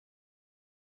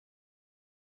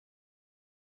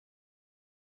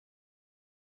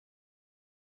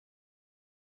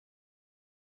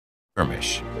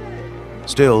skirmish.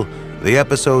 Still, the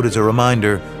episode is a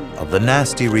reminder of the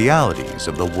nasty realities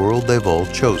of the world they've all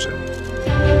chosen.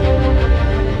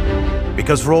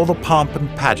 Because for all the pomp and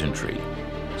pageantry,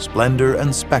 splendor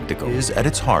and spectacle is at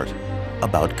its heart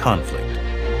about conflict.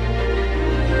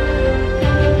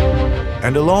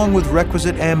 And along with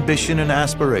requisite ambition and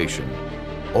aspiration,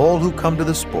 all who come to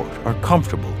the sport are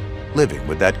comfortable living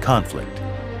with that conflict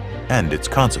and its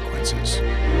consequences.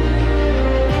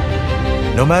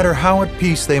 No matter how at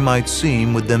peace they might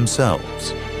seem with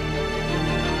themselves,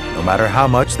 no matter how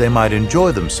much they might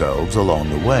enjoy themselves along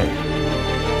the way,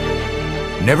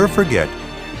 never forget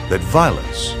that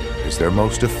violence is their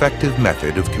most effective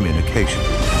method of communication.